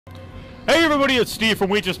Hey everybody, it's Steve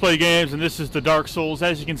from WeJustPlayGames, and this is the Dark Souls.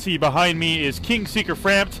 As you can see behind me is King Seeker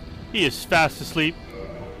Frampt. He is fast asleep.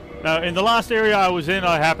 Now, in the last area I was in,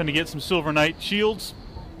 I happened to get some Silver Knight shields.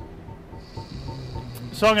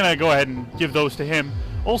 So I'm going to go ahead and give those to him.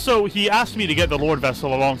 Also, he asked me to get the Lord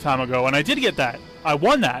Vessel a long time ago, and I did get that. I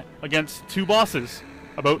won that against 2 bosses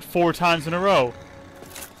about 4 times in a row.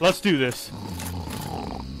 Let's do this.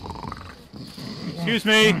 Excuse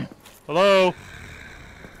me. Hello?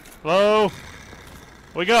 Hello?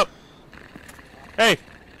 Wake up! Hey!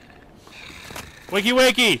 Wakey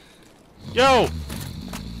wakey! Yo!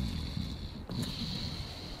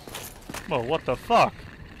 Whoa, what the fuck?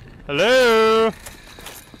 Hello?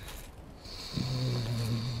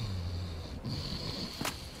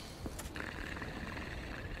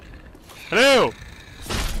 Hello?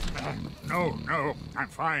 No, I'm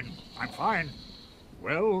fine. I'm fine.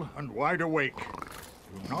 Well and wide awake.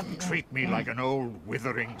 Do not treat me like an old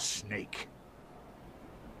withering snake.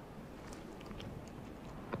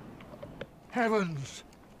 Heavens!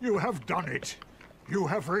 You have done it! You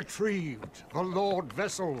have retrieved the Lord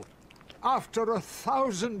Vessel. After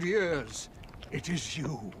 1,000 years, it is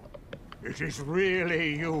you. It is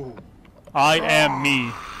really you. I am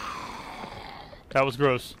me. That was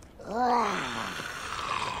gross.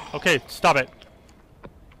 Okay, stop it.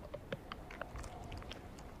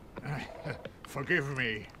 Forgive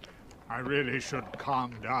me. I really should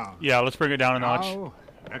calm down. Yeah, let's bring it down a notch. Now,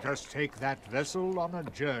 let us take that vessel on a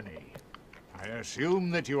journey. I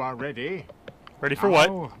assume that you are ready. Ready for Now,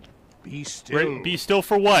 what? Be still. Be still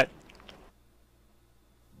for what?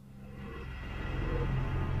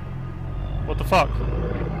 What the fuck?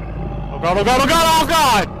 Oh god, oh god, oh god, oh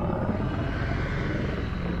god!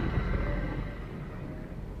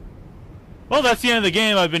 Well, that's the end of the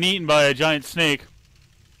game. I've been eaten by a giant snake.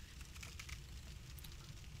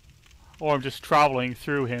 Or I'm just traveling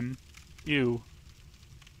through him. Ew.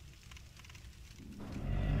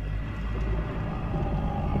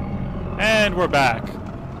 And we're back.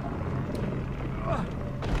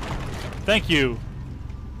 Thank you.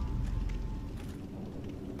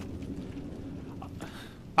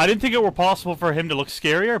 I didn't think it were possible for him to look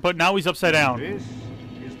scarier, but now he's upside down. This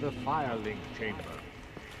is the Firelink Chamber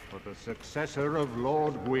for the successor of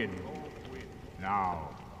Lord Gwyn. Now,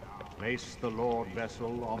 place the Lord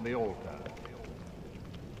Vessel on the altar.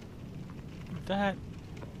 That...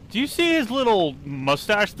 Do you see his little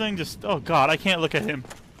mustache thing? Just... Oh god, I can't look at him.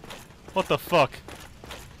 What the fuck?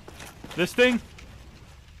 This thing?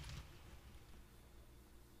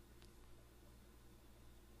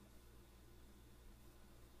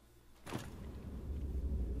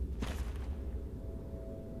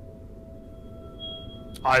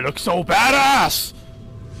 I look so badass!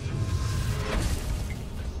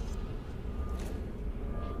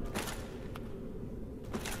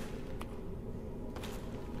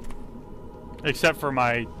 Except for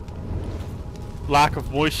my lack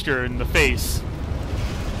of moisture in the face.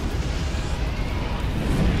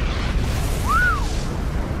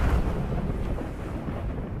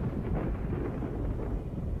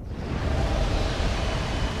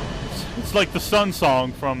 It's like the Sun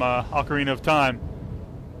song from Ocarina of Time.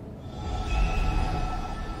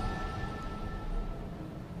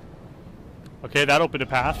 Okay, that opened a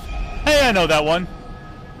path. Hey, I know that one.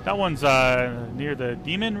 That one's near the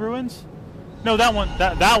demon ruins? No, that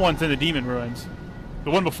one's in the demon ruins.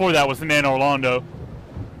 The one before that was the Man Orlando.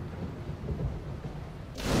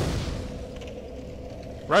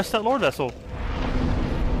 Rest at Lord Vessel.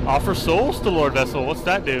 Offer souls to Lord Vessel. What's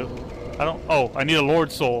that do? I don't... Oh, I need a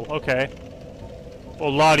Lord Soul. Okay.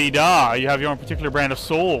 Well, la-di-da. You have your own particular brand of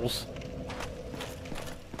souls.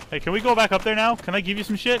 Hey, can we go back up there now? Can I give you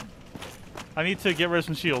some shit? I need to get rid of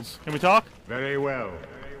some shields. Can we talk? Very well.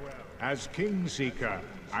 As King Seeker,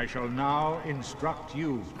 I shall now instruct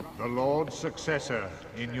you, the Lord's successor,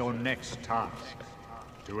 in your next task.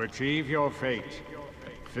 To achieve your fate,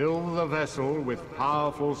 fill the vessel with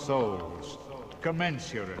powerful souls,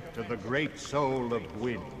 commensurate to the great soul of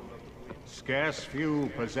Gwyn. Scarce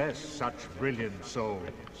few possess such brilliant souls.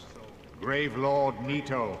 Grave Lord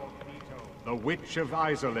Nito, the Witch of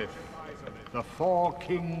Izalith, the 4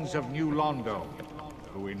 kings of New Londo,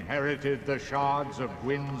 who inherited the shards of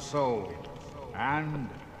Gwyn's soul, and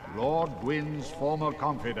Lord Gwyn's former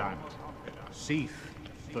confidant, Seath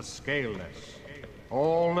the Scaleless.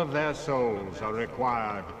 All of their souls are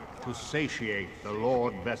required to satiate the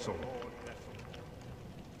Lord Vessel.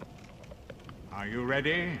 Are you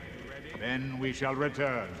ready? Then we shall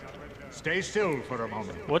return. Stay still for a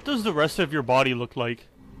moment. What does the rest of your body look like?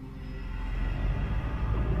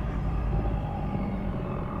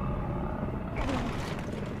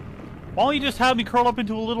 Why don't you just have me curl up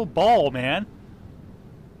into a little ball, man?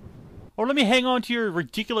 Or let me hang on to your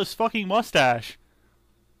ridiculous fucking mustache.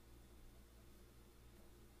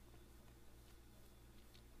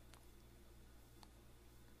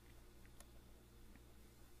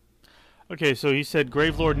 Okay, so he said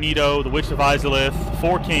Gravelord Nito, the Witch of Izalith,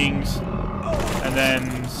 4 kings, and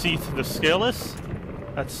then Seath the Scaleless.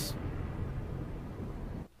 That's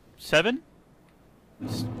 7?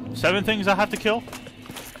 7 things I have to kill,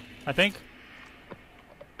 I think.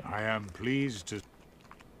 I am pleased to...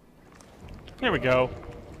 Here we go.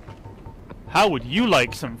 How would you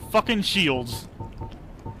like some fucking shields?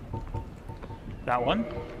 That one.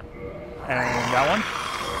 And that one.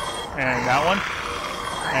 And that one.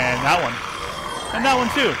 And that one. And that one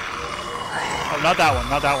too. Oh, not that one.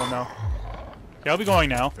 Not that one, though. Okay, I'll be going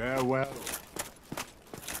now. Farewell.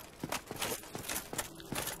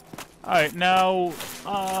 Alright, now...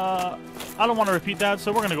 I don't want to repeat that,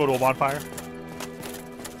 so we're going to go to a bonfire.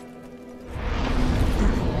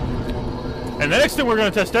 And the next thing we're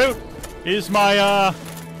going to test out is my,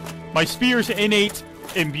 my spear's innate,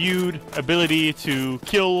 imbued ability to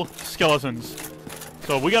kill skeletons.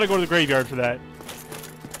 So we got to go to the graveyard for that.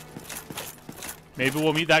 Maybe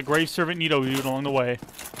we'll meet that grave servant Nito dude along the way.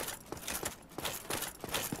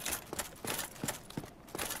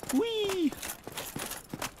 Whee!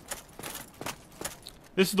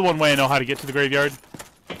 This is the one way I know how to get to the graveyard.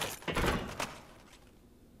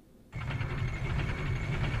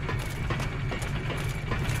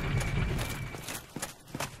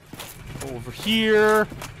 Over here.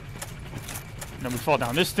 And then we fall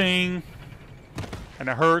down this thing. And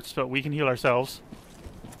it hurts, but we can heal ourselves.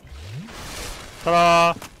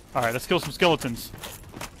 Ta-da! Alright, let's kill some skeletons.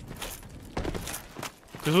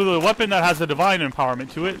 Because with a weapon that has a divine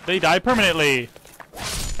empowerment to it, they die permanently.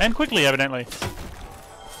 And quickly, evidently.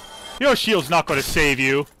 Your shield's not going to save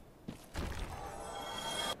you.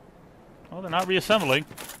 Oh, they're not reassembling.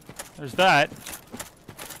 There's that.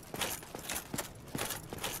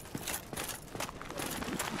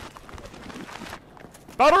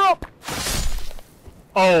 Powder up!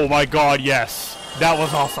 Oh my god, yes. That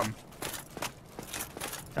was awesome.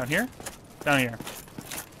 Down here? Down here.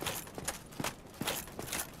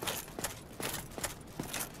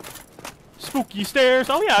 Spooky stairs.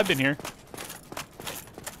 Oh yeah, I've been here.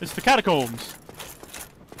 It's the Catacombs.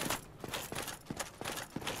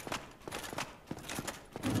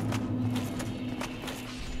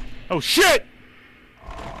 Oh shit!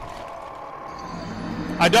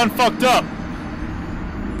 I done fucked up.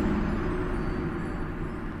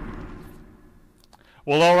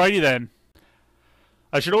 Well, alrighty then.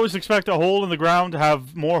 I should always expect a hole in the ground to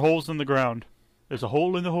have more holes than the ground. There's a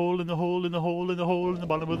hole in the hole in the hole in the hole in the hole in the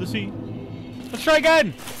bottom of the sea. Let's try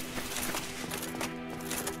again!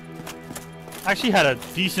 Actually had a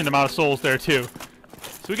decent amount of souls there too.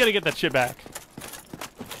 So we gotta get that shit back.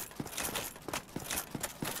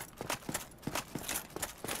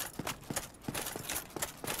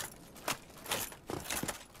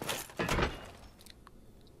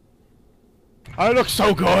 I look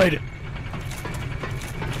so good!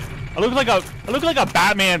 I look like a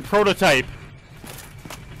Batman prototype.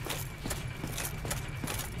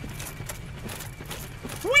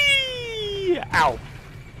 Whee! Ow.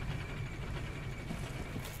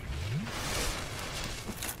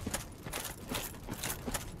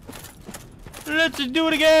 Let's do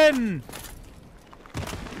it again!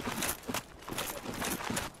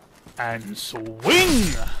 And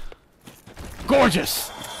swing!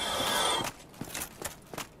 Gorgeous!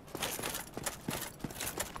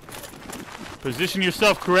 Position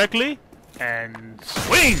yourself correctly, and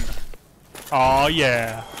swing! Aw,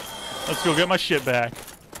 yeah. Let's go get my shit back.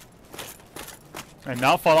 And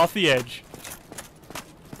now fall off the edge.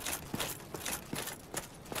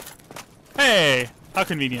 Hey! How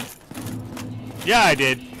convenient. Yeah, I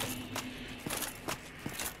did.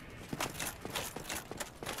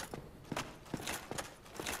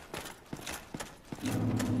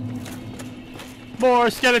 More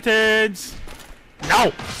skeletons!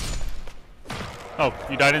 No! Oh,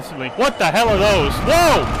 you died instantly. What the hell are those?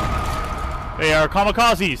 Whoa! They are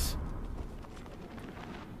kamikazes.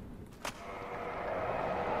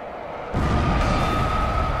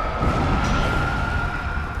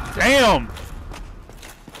 Damn!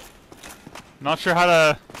 Not sure how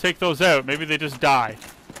to take those out. Maybe they just die.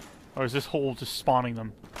 Or is this hole just spawning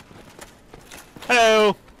them?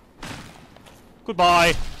 Hello!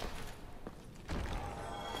 Goodbye.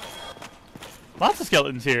 Lots of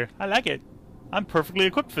skeletons here. I like it. I'm perfectly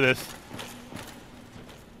equipped for this.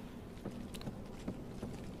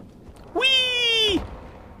 Whee!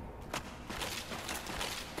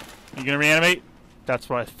 You gonna reanimate? That's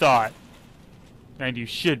what I thought. And you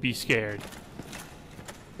should be scared.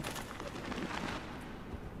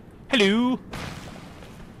 Hello!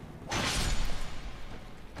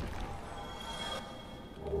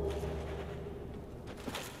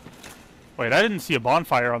 Wait, I didn't see a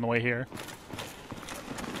bonfire on the way here.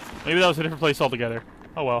 Maybe that was a different place altogether.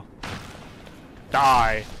 Oh well.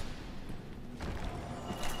 Die!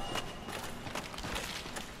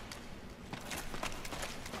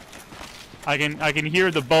 I can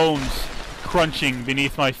hear the bones crunching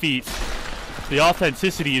beneath my feet. The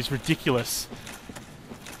authenticity is ridiculous.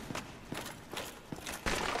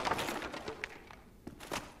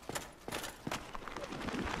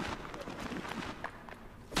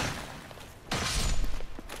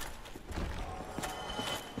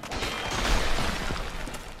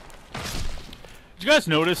 Did you guys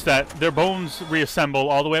notice that their bones reassemble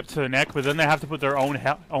all the way up to the neck, but then they have to put their own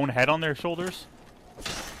head on their shoulders?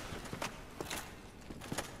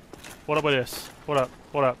 What up with this? What up?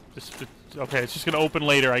 What up? Okay, it's just gonna open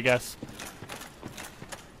later, I guess.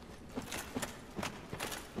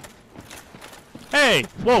 Hey!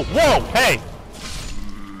 Whoa! Whoa! Hey!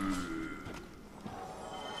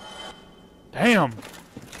 Damn!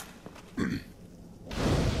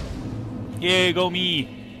 Yay, go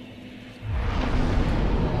me!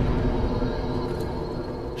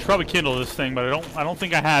 Should probably kindle this thing, but I don't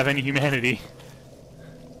think I have any humanity.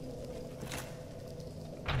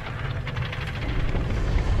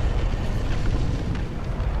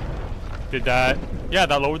 Did that? Yeah,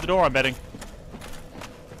 that lowered the door, I'm betting.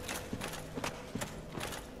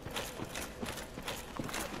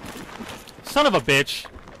 Son of a bitch.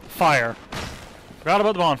 Fire. Forgot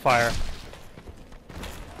about the bonfire.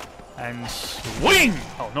 And swing!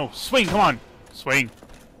 Oh no, swing, come on. Swing.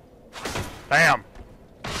 Bam!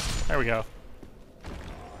 There we go.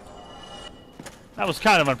 That was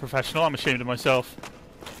kind of unprofessional, I'm ashamed of myself.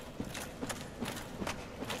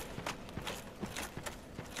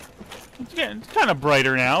 It's kind of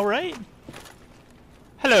brighter now, right?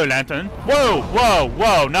 Hello, Lantern. Whoa, whoa,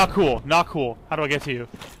 whoa, not cool, not cool. How do I get to you?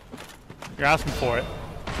 You're asking for it.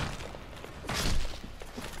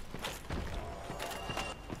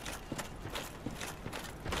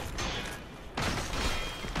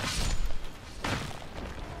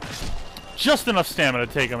 Just enough stamina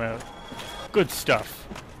to take him out. Good stuff.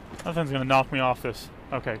 Nothing's gonna knock me off this.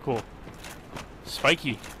 Okay, cool.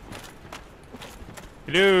 Spiky.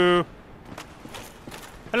 Hello.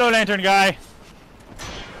 Hello, Lantern guy.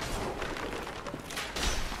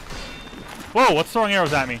 Whoa, what's throwing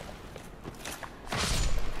arrows at me?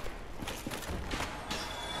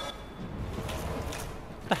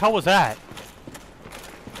 What the hell was that?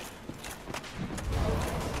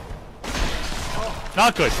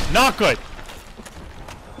 Not good. Not good.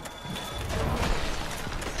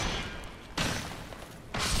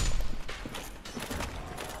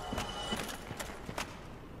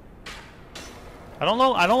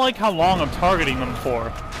 I don't like how long I'm targeting them for.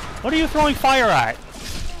 What are you throwing fire at?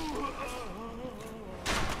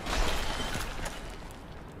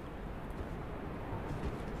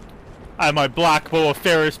 I have my black bow of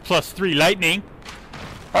Ferris +3 lightning.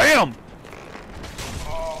 I am!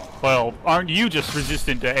 Well, aren't you just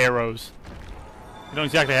resistant to arrows? You don't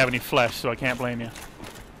exactly have any flesh, so I can't blame you.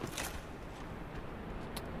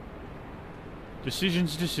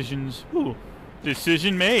 Decisions, decisions. Ooh.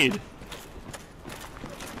 Decision made.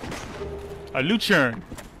 A luchurn.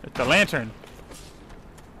 It's a lantern.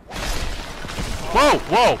 Whoa,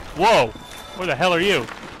 whoa, whoa. Where the hell are you?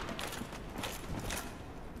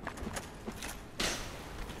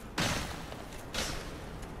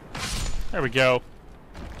 There we go.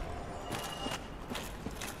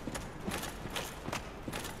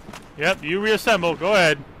 Yep, you reassemble. Go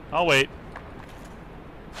ahead. I'll wait.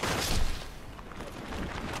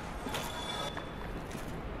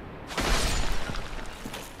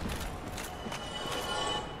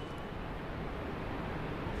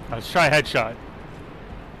 Let's try headshot.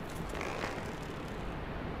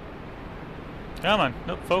 Come on.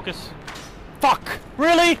 Nope, focus. Fuck!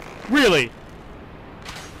 Really? Really?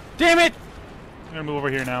 Damn it! I'm gonna move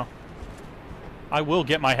over here now. I will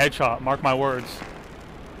get my headshot, mark my words.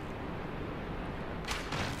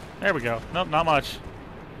 There we go. Nope, not much.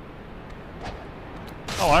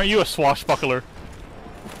 Oh, aren't you a swashbuckler?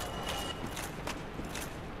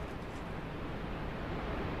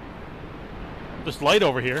 There's light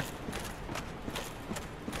over here.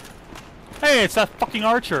 Hey, it's that fucking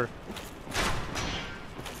archer.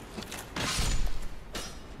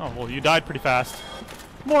 Oh, well, you died pretty fast.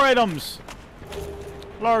 More items!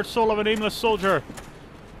 Large soul of an aimless soldier.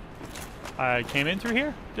 I came in through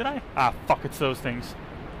here? Did I? Ah, fuck, it's those things.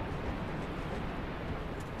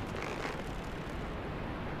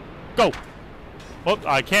 Go! Well,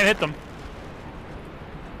 I can't hit them.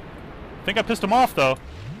 I think I pissed them off, though.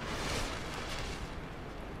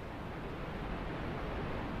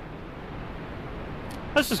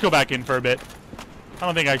 Let's just go back in for a bit. I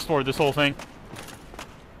don't think I explored this whole thing.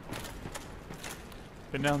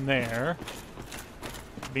 Been down there.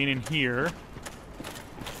 Been in here.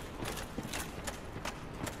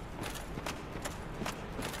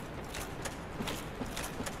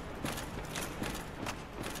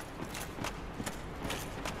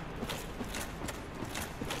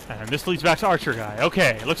 And this leads back to Archer Guy.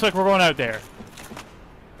 Okay, looks like we're going out there.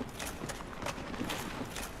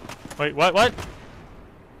 Wait, what?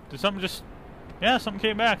 Did something just... Yeah, something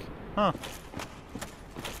came back. Huh.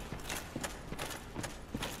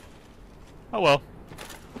 Oh well.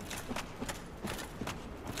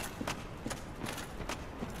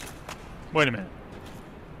 Wait a minute.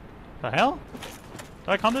 The hell?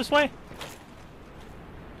 Did I come this way?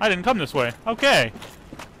 I didn't come this way. Okay.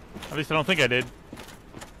 At least I don't think I did.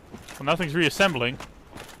 Well, nothing's reassembling.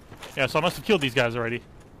 Yeah, so I must have killed these guys already.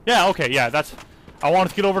 Yeah, okay, yeah, that's... I wanted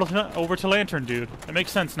to get over to Lantern Dude. It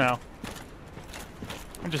makes sense now.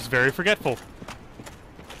 I'm just very forgetful.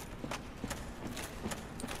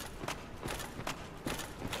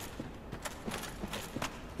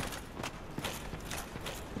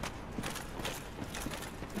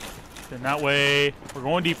 Then that way, we're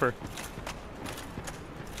going deeper.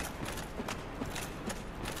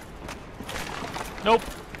 Nope.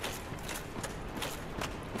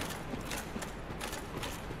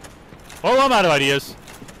 Well, I'm out of ideas.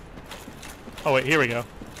 Oh wait, here we go.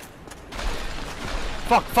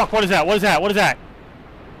 Fuck, what is that? What is that? What is that?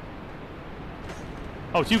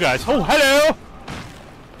 Oh, it's you guys. Oh, hello!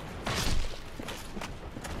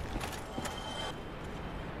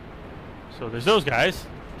 So there's those guys.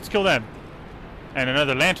 Let's kill them. And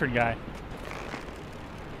another lantern guy.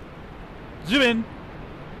 Zoom in.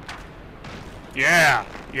 Yeah,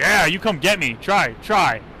 yeah, you come get me.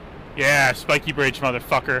 Try. Yeah, spiky bridge,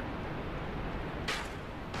 motherfucker.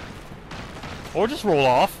 Or just roll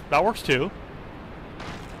off. That works too.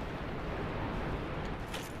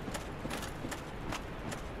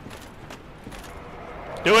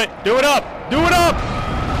 Do it! Do it up! Do it up!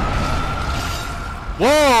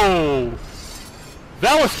 Whoa!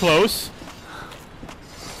 That was close.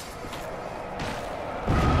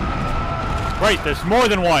 Right, there's more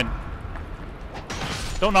than one.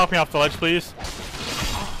 Don't knock me off the ledge, please.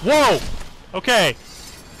 Whoa! Okay.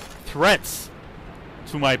 Threats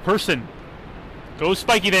to my person. Go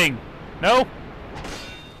spiky thing. No?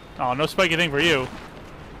 Oh, no spiky thing for you.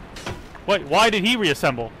 Wait, why did he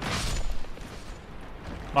reassemble?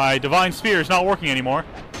 My divine spear is not working anymore.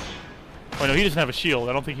 Oh no, he doesn't have a shield.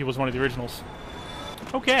 I don't think he was one of the originals.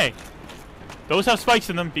 Okay. Those have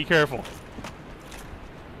spikes in them. Be careful.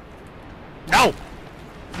 No!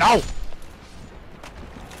 No!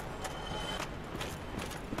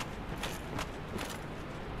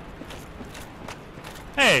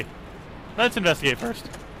 Hey! Let's investigate first.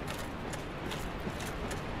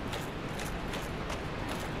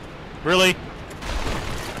 Really?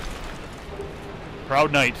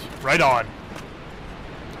 Proud Knight. Right on.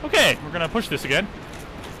 Okay, we're gonna push this again.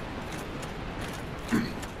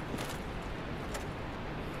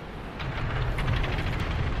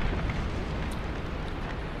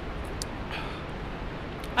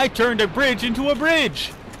 I turned a bridge into a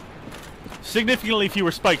bridge! Significantly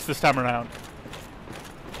fewer spikes this time around.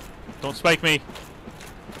 Don't spike me.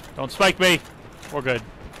 Don't spike me. We're good.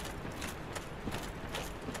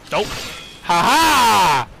 Nope.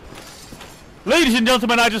 Ha-ha! Ladies and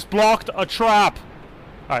gentlemen, I just blocked a trap.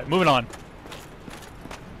 Alright, moving on.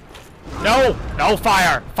 No! No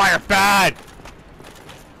fire! Fire bad!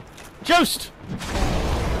 Joust!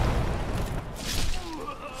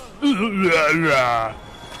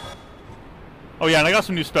 Oh yeah, and I got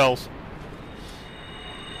some new spells.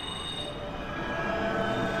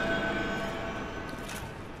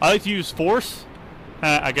 I like to use force.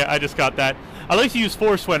 I just got that. I like to use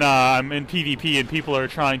force when I'm in PvP and people are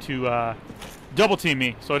trying to double team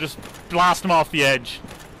me. So I just blast them off the edge.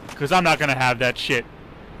 Because I'm not going to have that shit.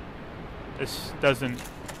 This doesn't...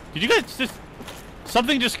 Did you guys just...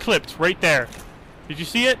 Something just clipped right there. Did you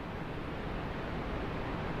see it?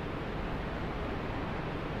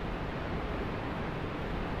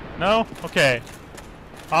 No? Okay.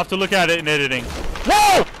 I'll have to look at it in editing.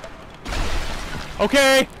 Whoa!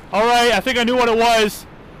 Okay. Alright, I think I knew what it was.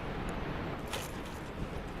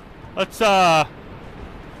 Let's, what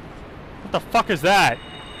the fuck is that?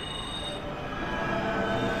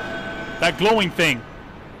 That glowing thing.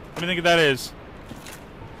 What do you think that is?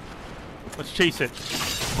 Let's chase it.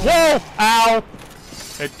 Whoa! Ow!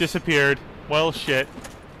 It disappeared. Well, shit.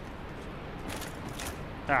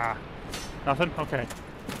 Ah. Nothing? Okay.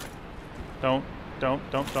 Don't.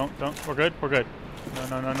 We're good? We're good.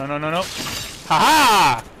 No.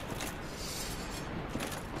 Ha-ha!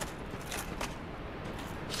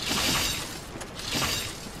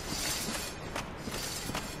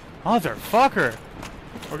 Motherfucker!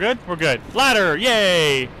 We're good? We're good. Ladder!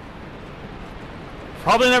 Yay!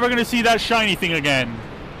 Probably never gonna see that shiny thing again.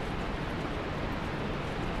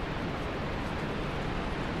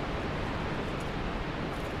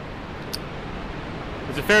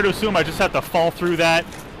 Is it fair to assume I just have to fall through that?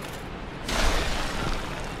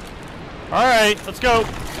 Alright, let's go.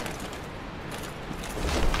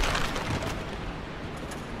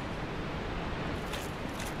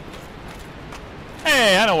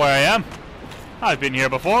 Hey, I know where I am. I've been here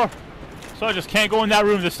before. So I just can't go in that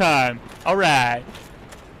room this time. Alright.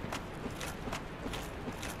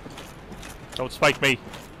 Don't spike me.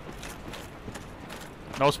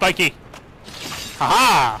 No spiky.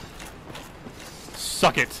 Haha!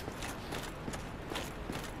 Suck it.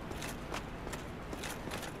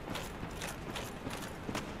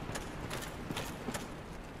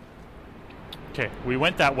 Okay, we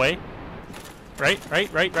went that way.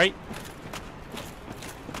 Right.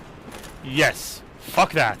 Yes.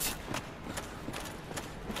 Fuck that.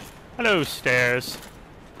 Hello, stairs.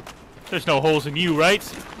 There's no holes in you, right?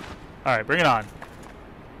 Alright, bring it on.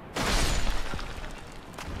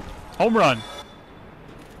 Home run.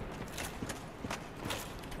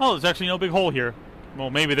 Oh, there's actually no big hole here. Well,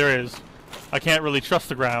 maybe there is. I can't really trust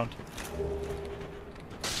the ground.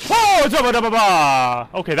 Whoa!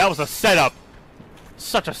 Okay, that was a setup.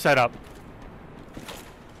 Such a setup.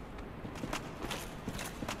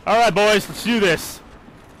 Alright, boys, let's do this.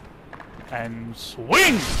 And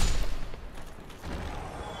swing!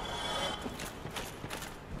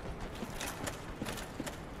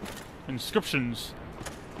 Inscriptions.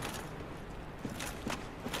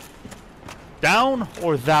 Down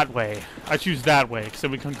or that way? I choose that way, because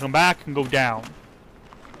then we can come back and go down.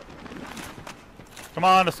 Come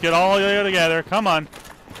on, let's get all together. Come on.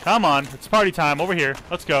 Come on. It's party time over here.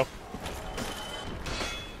 Let's go.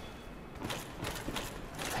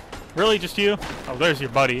 Really? Just you? Oh, there's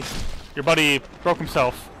your buddy. Your buddy broke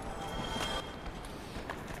himself.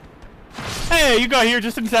 Hey, you got here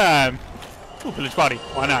just in time. Ooh, village body.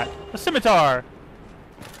 Why not? A scimitar.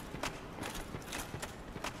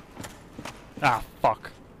 Ah,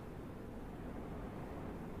 fuck.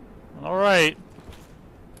 Alright.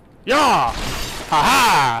 Yeah!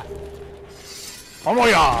 Ha-ha! Oh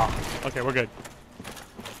yeah! Okay, we're good.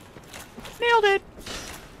 Nailed it!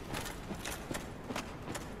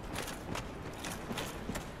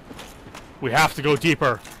 We have to go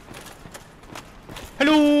deeper.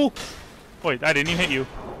 Hello! Wait, I didn't even hit you.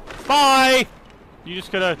 Bye! You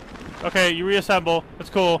just gotta... Okay, you reassemble.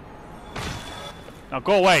 That's cool. Now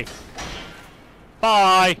go away.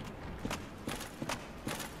 Bye!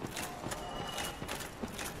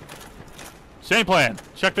 Same plan.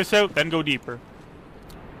 Check this out, then go deeper.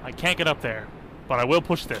 I can't get up there, but I will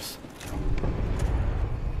push this.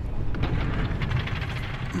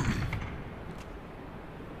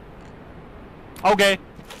 Okay.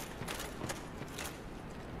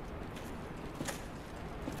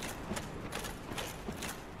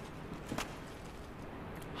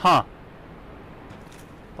 Huh.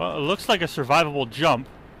 Well, it looks like a survivable jump.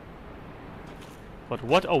 But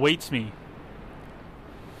what awaits me?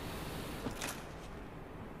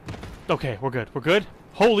 Okay, we're good. We're good?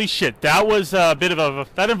 Holy shit, that was a bit of a...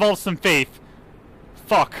 That involves some faith.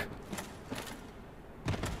 Fuck.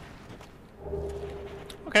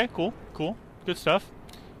 Okay, cool. Cool. Good stuff.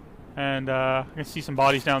 And, I can see some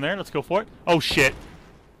bodies down there. Let's go for it. Oh, shit.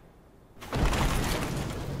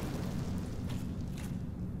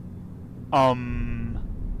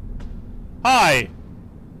 Hi!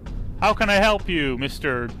 How can I help you,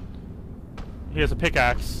 Mr... He has a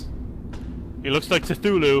pickaxe. He looks like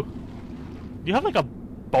Cthulhu. Do you have, like, a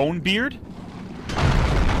bone beard?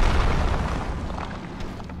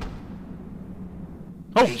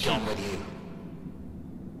 Oh! Be gone with you.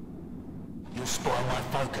 You spoil my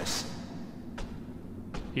focus.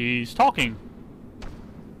 He's talking.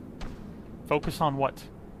 Focus on what?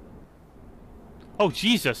 Oh,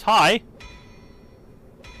 Jesus, hi!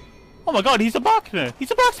 Oh my god, he's a blacksmith! He's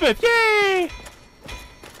a blacksmith! Yay!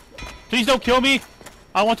 Please don't kill me!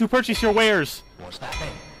 I want to purchase your wares! What's that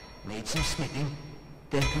then? Need some smithing?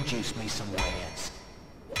 Then produce me some wares.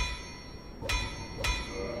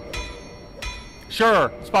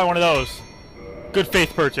 Sure, let's buy one of those. Good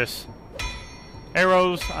faith purchase.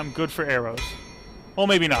 Arrows, I'm good for arrows. Well,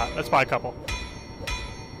 maybe not. Let's buy a couple.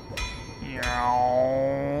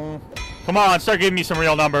 Come on, start giving me some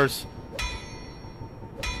real numbers.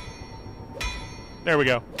 There we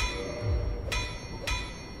go.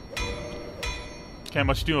 Can't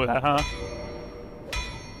much do with that, huh?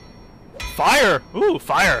 Fire! Ooh,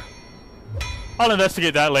 fire. I'll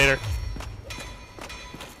investigate that later.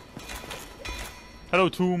 Hello,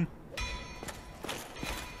 tomb.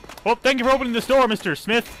 Oh, thank you for opening this door, Mr.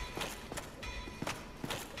 Smith.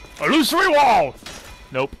 Illusory wall!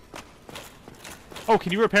 Nope. Oh,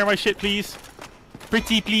 can you repair my shit, please?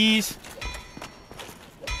 Pretty, please.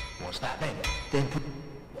 What's that then?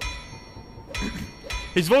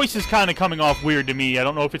 His voice is kind of coming off weird to me. I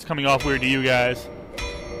don't know if it's coming off weird to you guys.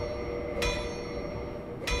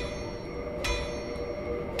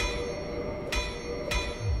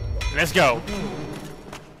 Let's go.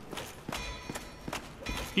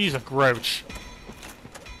 He's a grouch.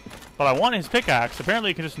 But I want his pickaxe.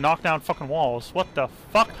 Apparently he can just knock down fucking walls. What the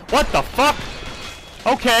fuck? What the fuck?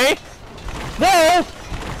 Okay. Whoa!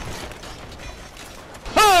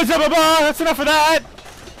 Oh, that's enough of that!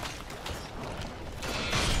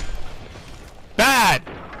 Bad!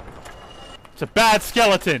 It's a bad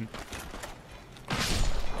skeleton.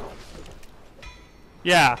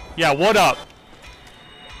 Yeah, what up?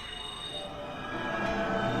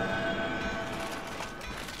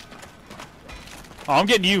 Oh, I'm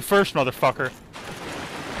getting you first, motherfucker.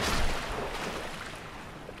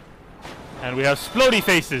 And we have splody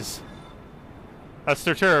faces. That's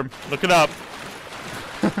their term. Look it up.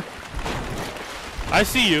 I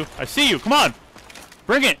see you. I see you. Come on.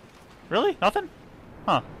 Bring it. Really? Nothing?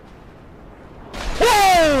 Huh.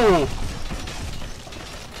 Whoa!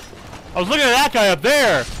 I was looking at that guy up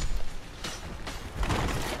there.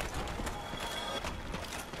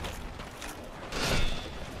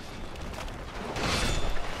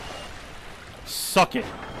 Suck it.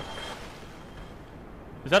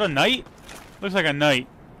 Is that a knight? Looks like a knight.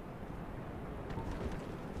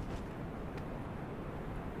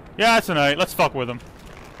 Yeah, it's a knight. Let's fuck with him.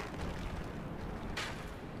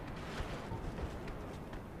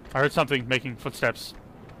 I heard something making footsteps.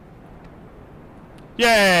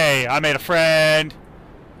 Yay! I made a friend.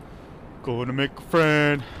 Gonna make a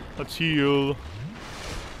friend. Let's heal.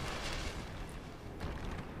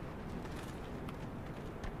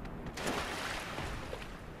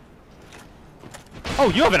 Oh,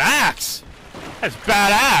 you have an axe! That's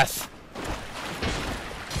badass!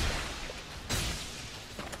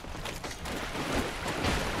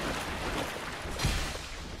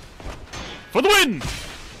 For the win!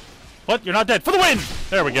 What? You're not dead. For the win!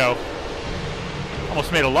 There we go.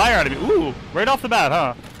 Almost made a liar out of me. Ooh, right off the bat,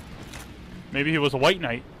 huh? Maybe he was a white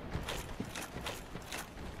knight.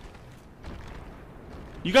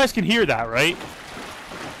 You guys can hear that, right?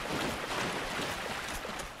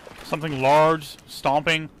 Something large,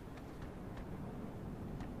 stomping.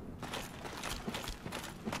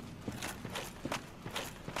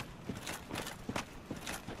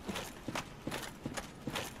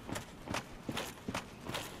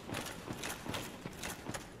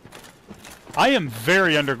 I am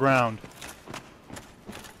very underground.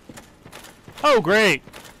 Oh, great.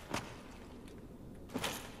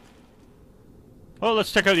 Well,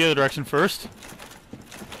 let's check out the other direction first.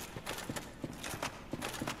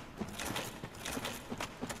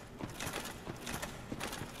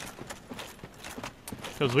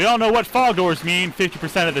 Because we all know what fog doors mean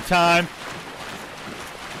 50% of the time.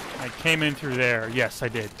 I came in through there. Yes, I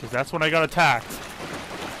did. Because that's when I got attacked.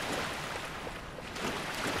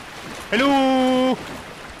 Hello!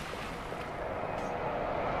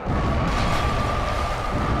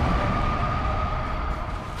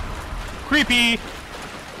 Creepy!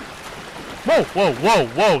 Whoa, whoa, whoa,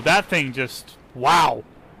 whoa. That thing just... Wow.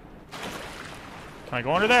 Can I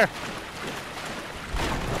go under there?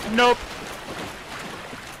 Nope.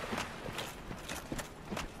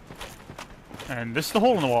 And this is the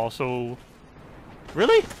hole in the wall, so...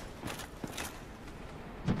 Really?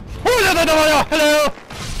 Oh, no, hello!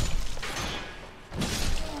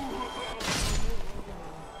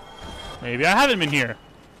 Maybe I haven't been here.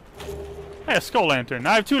 Hey, a skull lantern.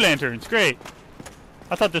 I have 2 lanterns. Great.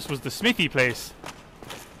 I thought this was the smithy place.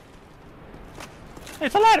 Hey,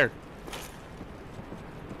 it's a ladder.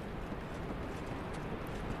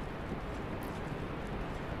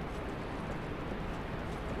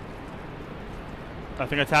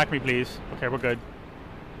 Nothing attack me, please. Okay, we're good.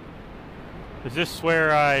 Is this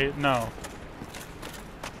where I... No.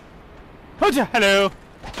 Hello!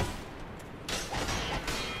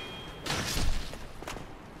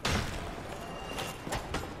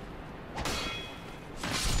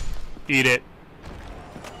 Eat it.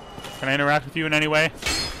 Can I interact with you in any way?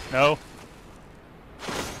 No?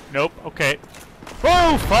 Nope. Okay.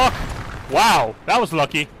 Oh, fuck! Wow, that was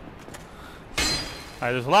lucky.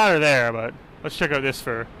 Alright, there's a ladder there, but let's check out this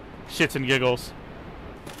for shits and giggles.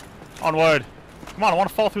 Onward. Come on, I want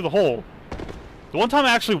to fall through the hole. The one time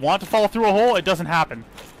I actually want to fall through a hole, it doesn't happen.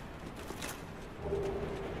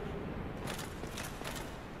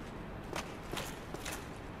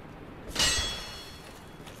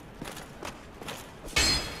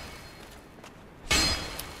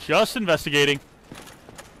 Just investigating.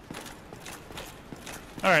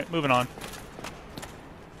 Alright, moving on.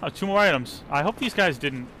 Oh, 2 more items. I hope these guys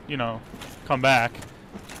didn't, you know, come back.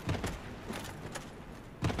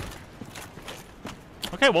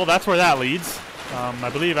 Okay, well, that's where that leads. I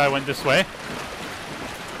believe I went this way.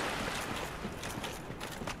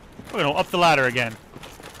 We're gonna up the ladder again.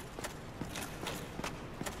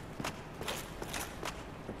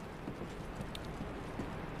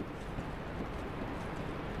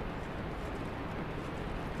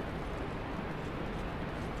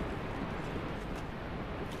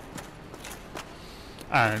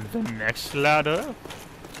 And the next ladder.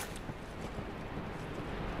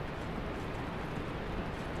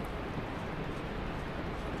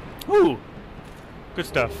 Ooh! Good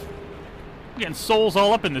stuff. I'm getting souls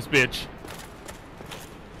all up in this bitch.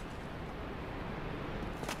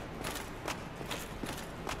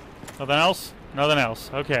 Nothing else? Nothing else.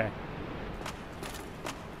 Okay.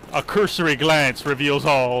 A cursory glance reveals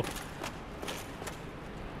all.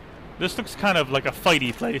 This looks kind of like a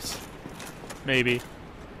fighty place. Maybe.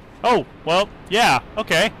 Oh, well, yeah,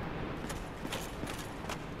 okay.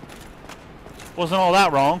 Wasn't all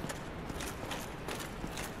that wrong.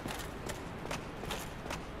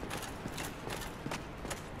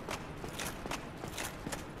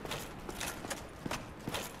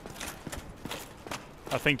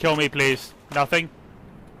 Nothing, kill me, please. Nothing?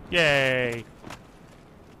 Yay.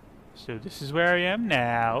 So this is where I am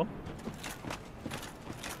now.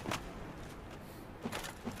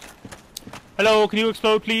 Hello, can you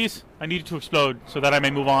explode, please? I need it to explode so that I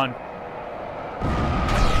may move on.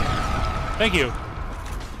 Thank you.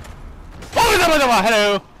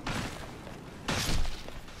 Hello.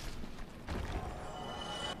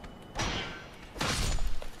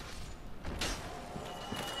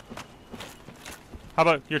 How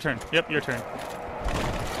about your turn? Yep, your turn.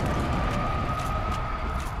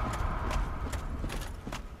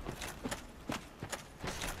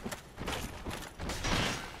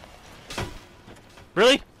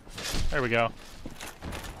 Really? There we go.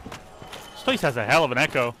 This place has a hell of an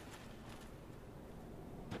echo.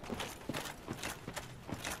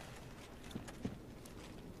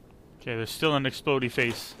 Okay, there's still an explodey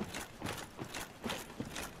face.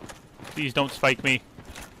 Please don't spike me.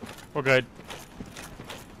 We're good.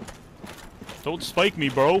 Don't spike me,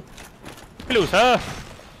 bro. Hello, sir.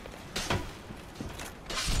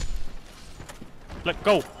 Let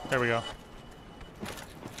go. There we go.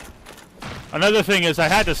 Another thing is I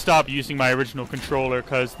had to stop using my original controller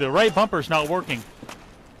because the right bumper's not working.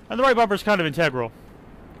 And the right bumper's kind of integral.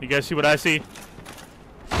 You guys see what I see?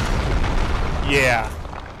 Yeah.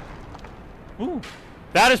 Ooh.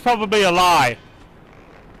 That is probably a lie.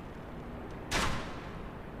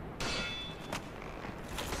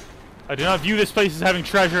 I do not view this place as having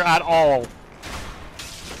treasure at all.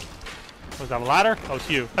 Was that a ladder? Oh, it's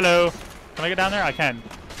you. Hello. Can I get down there? I can.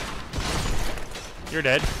 You're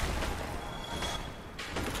dead.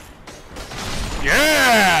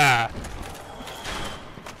 Yeah!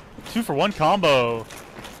 2-for-1 combo.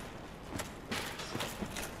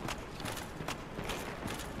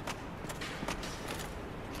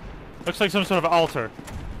 Looks like some sort of altar.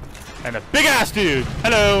 And a big ass dude.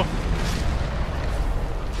 Hello.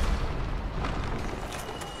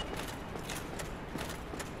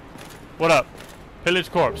 What up?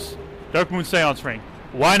 Pillage corpse. Dark Moon Seance ring.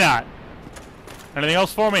 Why not? Anything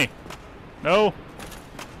else for me? No?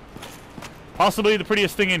 Possibly the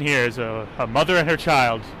prettiest thing in here is a mother and her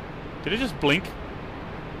child. Did it just blink?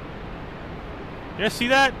 You guys see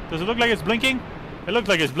that? Does it look like it's blinking? It looks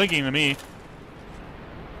like it's blinking to me.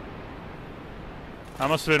 That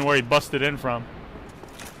must have been where he busted in from.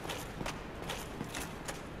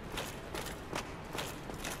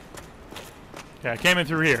 Okay, I came in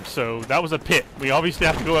through here, so that was a pit. We obviously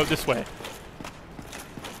have to go out this way.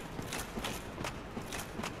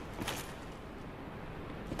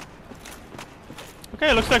 Okay,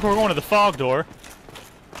 it looks like we're going to the fog door.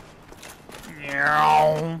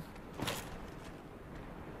 Meow.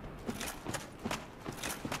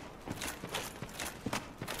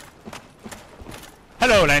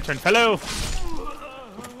 Hello, Lantern Fellow.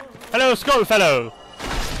 Hello, Skull Fellow.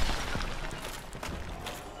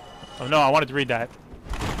 Oh no, I wanted to read that.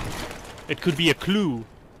 It could be a clue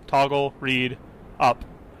Toggle, read, up.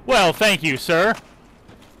 Well, thank you, sir.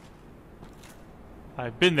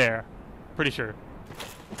 I've been there. Pretty sure.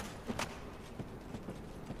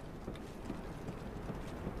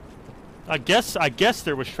 I guess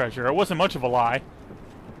there was treasure. It wasn't much of a lie.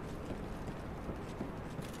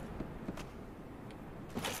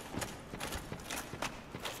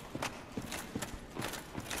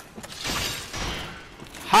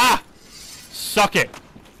 Ha! Suck it.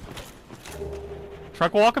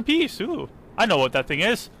 Tranquil walk in peace. Ooh, I know what that thing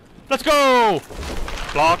is. Let's go!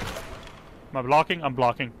 Block. Am I blocking? I'm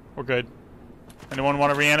blocking. We're good. Anyone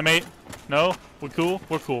want to reanimate? No? We cool?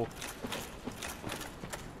 We're cool.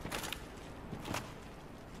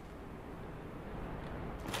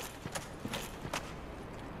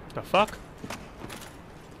 The fuck?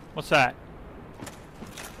 What's that?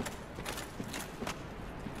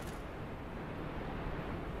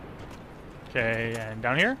 Okay, and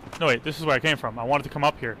down here? No, wait, this is where I came from. I wanted to come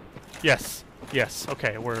up here. Yes. Yes.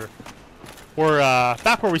 Okay, we're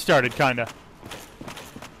back where we started, kinda.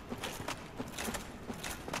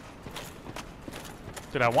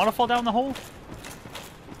 Did I want to fall down the hole?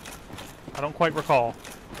 I don't quite recall.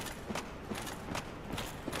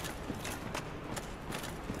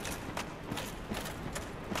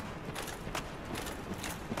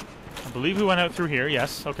 I believe we went out through here.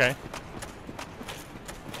 Yes. Okay.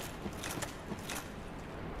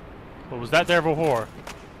 What was that there before?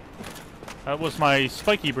 That was my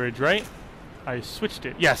spiky bridge, right? I switched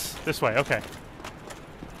it. Yes, this way. Okay.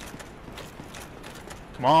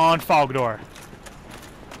 Come on, fog door.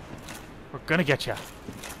 We're gonna get ya.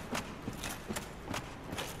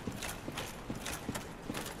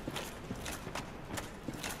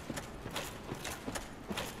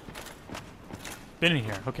 Been in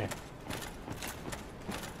here. Okay.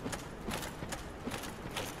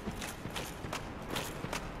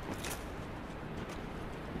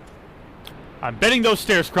 I'm betting those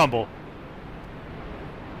stairs crumble.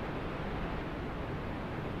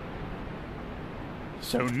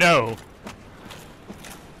 So no.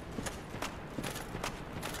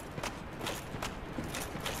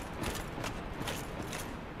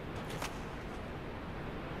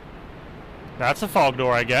 That's a fog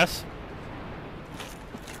door, I guess.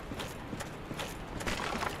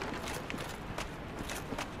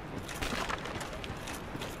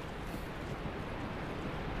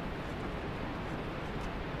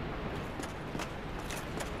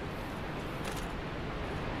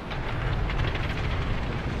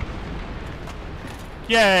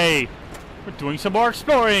 Yay! We're doing some more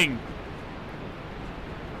exploring!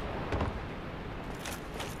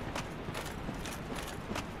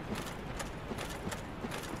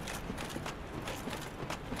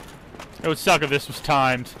 It would suck if this was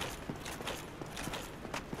timed.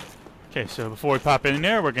 Okay, so before we pop in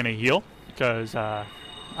there, we're gonna heal. Because, I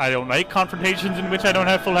don't like confrontations in which I don't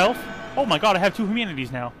have full health. Oh my god, I have 2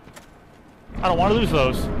 humanities now. I don't want to lose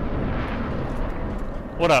those.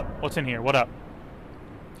 What up? What's in here? What up?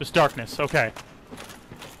 Just darkness. Okay.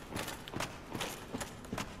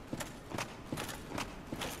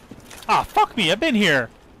 Ah, fuck me. I've been here.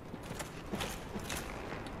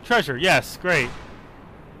 Treasure. Yes. Great.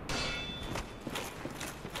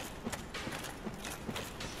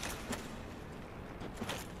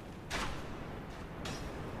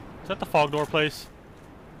 Is that the fog door place?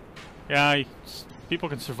 Yeah, people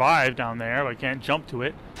can survive down there, but I can't jump to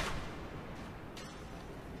it.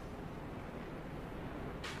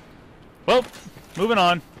 Well, moving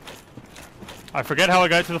on. I forget how I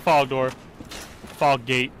got to the fog door. Fog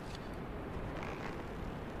gate.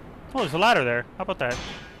 Oh, there's a ladder there. How about that?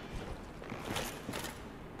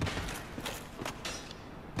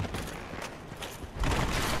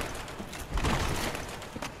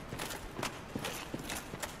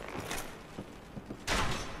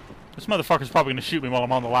 This motherfucker's probably gonna shoot me while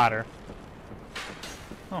I'm on the ladder.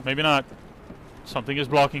 Oh, maybe not. Something is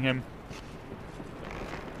blocking him.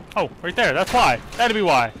 Oh, right there. That's why. That'd be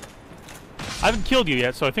why. I haven't killed you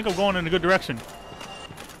yet, so I think I'm going in a good direction.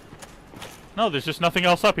 No, there's just nothing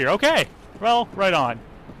else up here. Okay. Well, right on.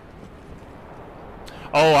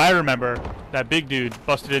 Oh, I remember. That big dude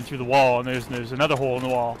busted in through the wall, and there's another hole in the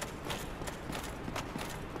wall.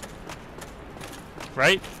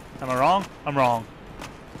 Right? Am I wrong? I'm wrong.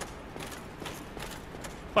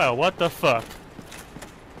 Well, what the fuck?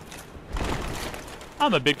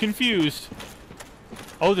 I'm a bit confused.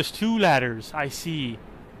 Oh, there's 2 ladders. I see.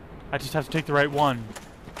 I just have to take the right one.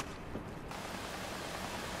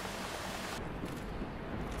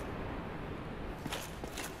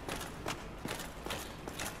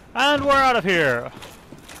 And we're out of here.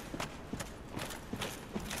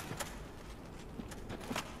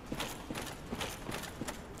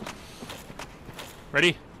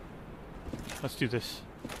 Ready? Let's do this.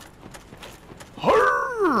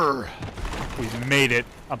 Hurr! We've made it.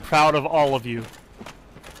 I'm proud of all of you.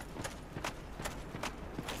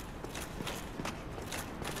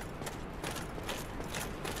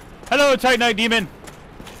 Hello, Titanite Demon!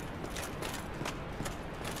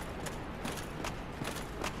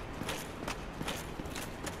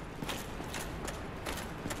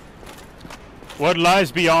 What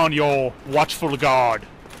lies beyond your watchful guard?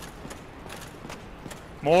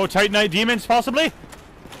 More Titanite demons, possibly?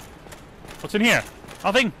 What's in here?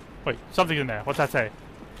 Nothing? Wait, something's in there. What's that say?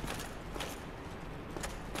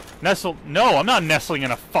 Nestle... No, I'm not nestling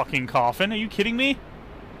in a fucking coffin. Are you kidding me?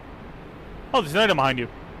 Oh, there's an item behind you.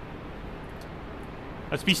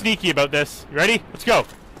 Let's be sneaky about this. You ready? Let's go.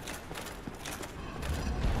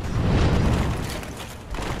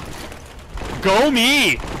 Go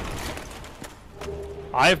me!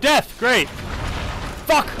 Eye of Death. Great.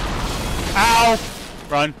 Fuck! Ow!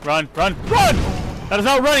 Run, run, run, run! That is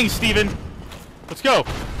not running, Steven. Let's go.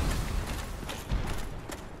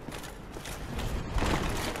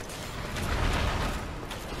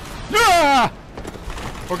 Ah!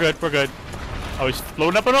 We're good, we're good. Oh, he's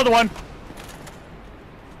loading up another one.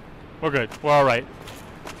 We're good. We're alright.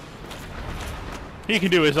 He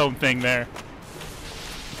can do his own thing there.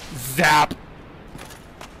 Zap!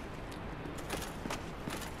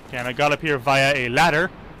 Okay, and I got up here via a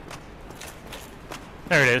ladder.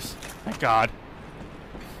 There it is. Thank God.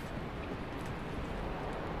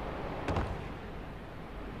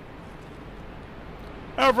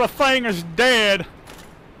 Everything is dead.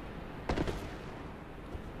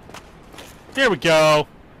 Here we go.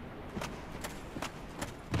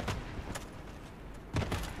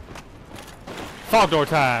 Fog door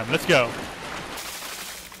time. Let's go.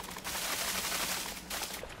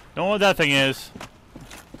 Don't know what that thing is.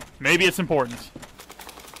 Maybe it's important.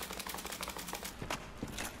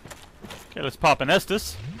 Okay, let's pop an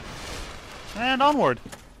Estus. And onward.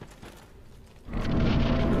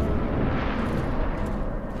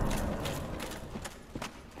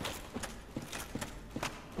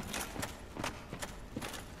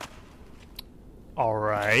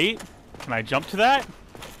 Alright. Can I jump to that?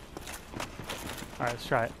 Alright, let's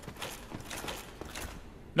try it.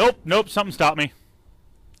 Nope, nope, something stopped me.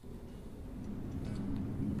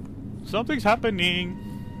 Something's happening.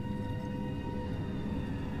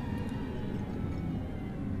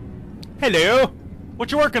 Hello!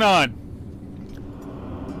 What you working on?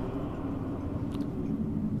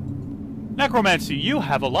 Necromancy, you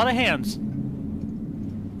have a lot of hands.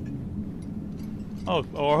 Oh,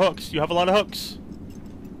 or hooks. You have a lot of hooks.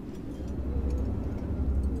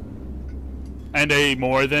 And a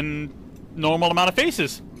more than normal amount of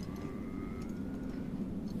faces.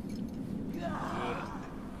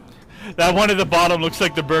 That one at the bottom looks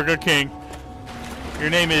like the Burger King. Your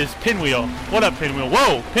name is Pinwheel. What up, Pinwheel?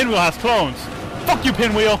 Whoa! Pinwheel has clones. Fuck you,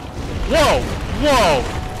 Pinwheel! Whoa!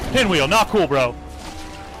 Whoa! Pinwheel, not cool, bro.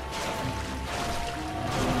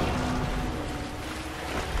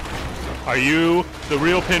 Are you the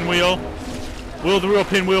real Pinwheel? Will the real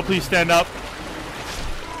Pinwheel please stand up?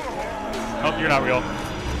 Oh, you're not real.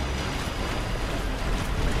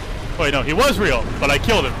 Wait, no, he was real, but I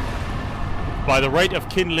killed him. By the right of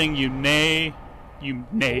kindling, you may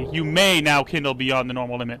now kindle beyond the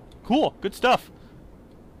normal limit. Cool, good stuff.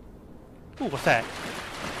 Ooh, what's that?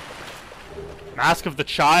 Mask of the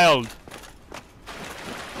Child.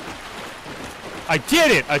 I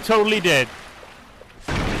did it! I totally did.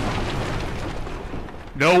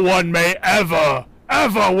 No one may ever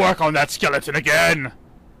work on that skeleton again.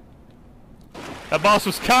 That boss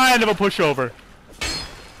was kind of a pushover.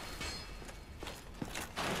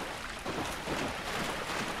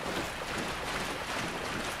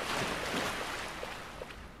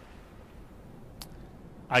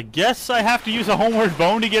 I guess I have to use a homeward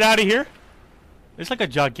bone to get out of here. It's like a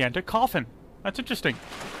gigantic coffin. That's interesting.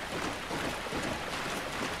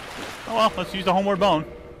 Oh well, let's use the homeward bone.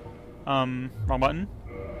 Wrong button.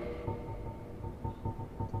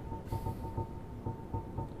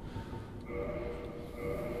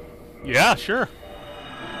 Yeah, sure.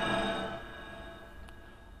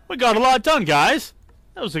 We got a lot done, guys.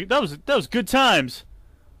 That was good times.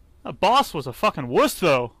 That boss was a fucking wuss,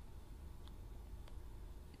 though.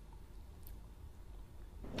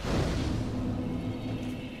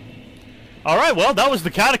 Alright, well, that was the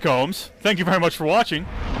Catacombs. Thank you very much for watching.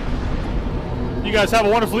 You guys have a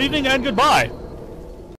wonderful evening, and goodbye.